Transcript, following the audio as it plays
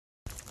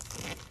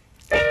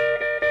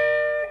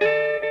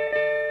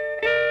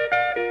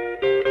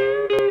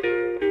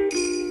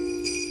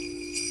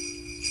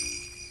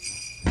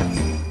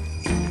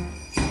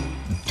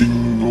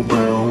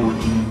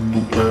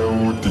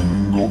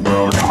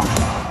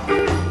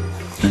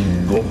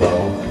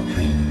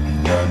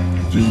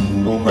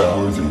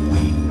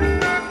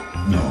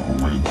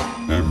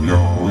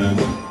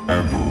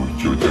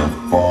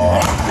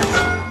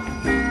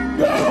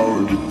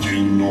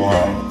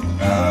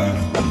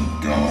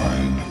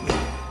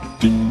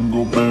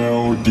Jingle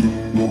bell,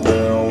 jingle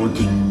bell,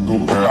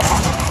 jingle bell.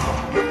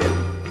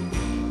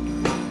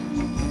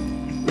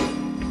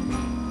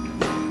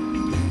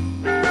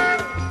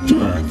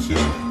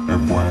 Dancing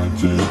and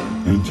prancing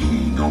in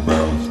Jingle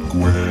Bell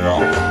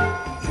Square.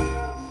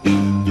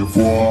 In the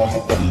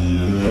frosty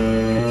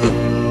air,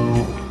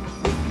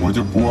 what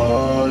a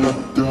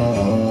bright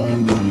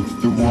time! It's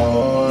the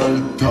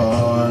right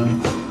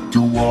time to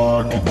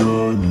walk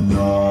the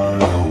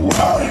night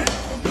away.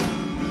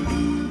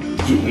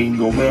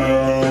 Jingle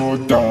bell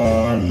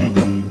time,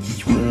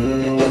 it's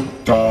real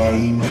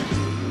time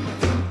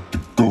to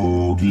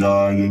go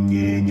gliding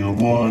in your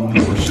one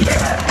horse.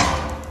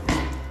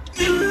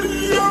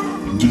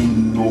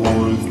 Jingle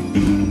horse,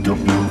 pick up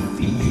your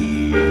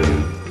feet,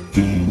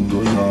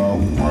 jingle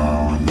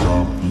around the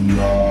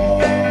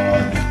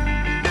block.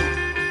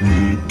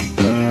 Mix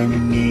and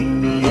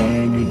mingle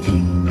and a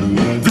jingle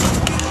and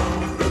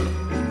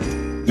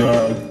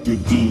that's the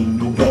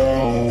Jingle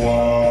Bell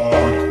walk.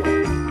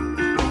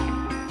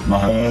 My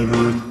head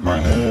hurts, my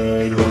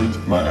head hurts,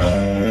 my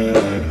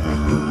head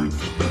hurts,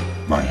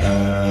 my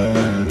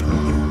head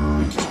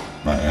hurts,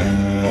 my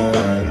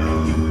head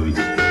hurts,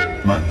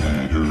 my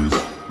head hurts,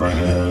 my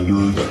head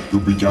hurts,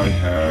 StupidGuy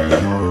head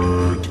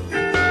hurt,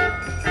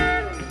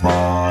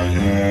 my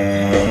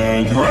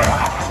head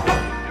hurts.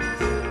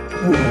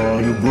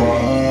 What a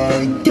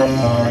bright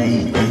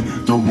time, and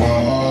the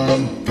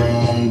right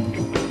time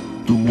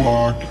to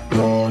walk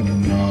the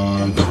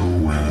night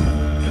away.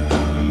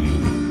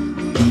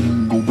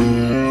 Jingle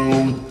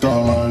bell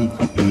time,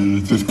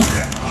 it's just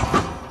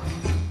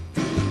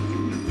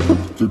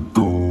to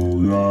go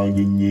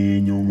riding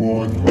in your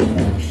one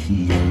horse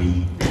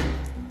sleigh.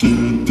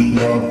 Giddy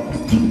up,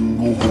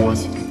 jingle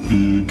horse,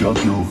 pick up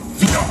your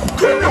feet.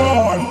 Come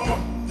on!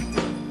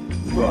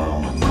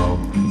 Round the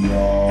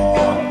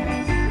block.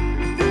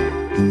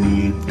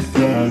 Mix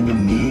and a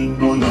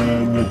mingle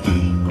and a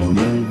jingle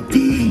and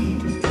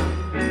beat.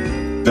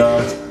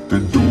 That's the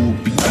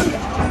doopy.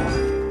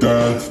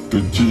 That's the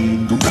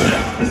Jingle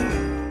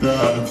Bell.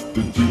 That's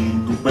the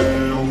Jingle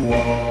Bell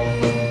walk.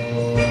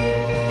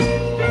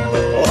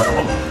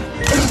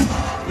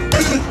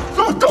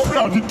 Stop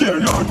out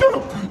again!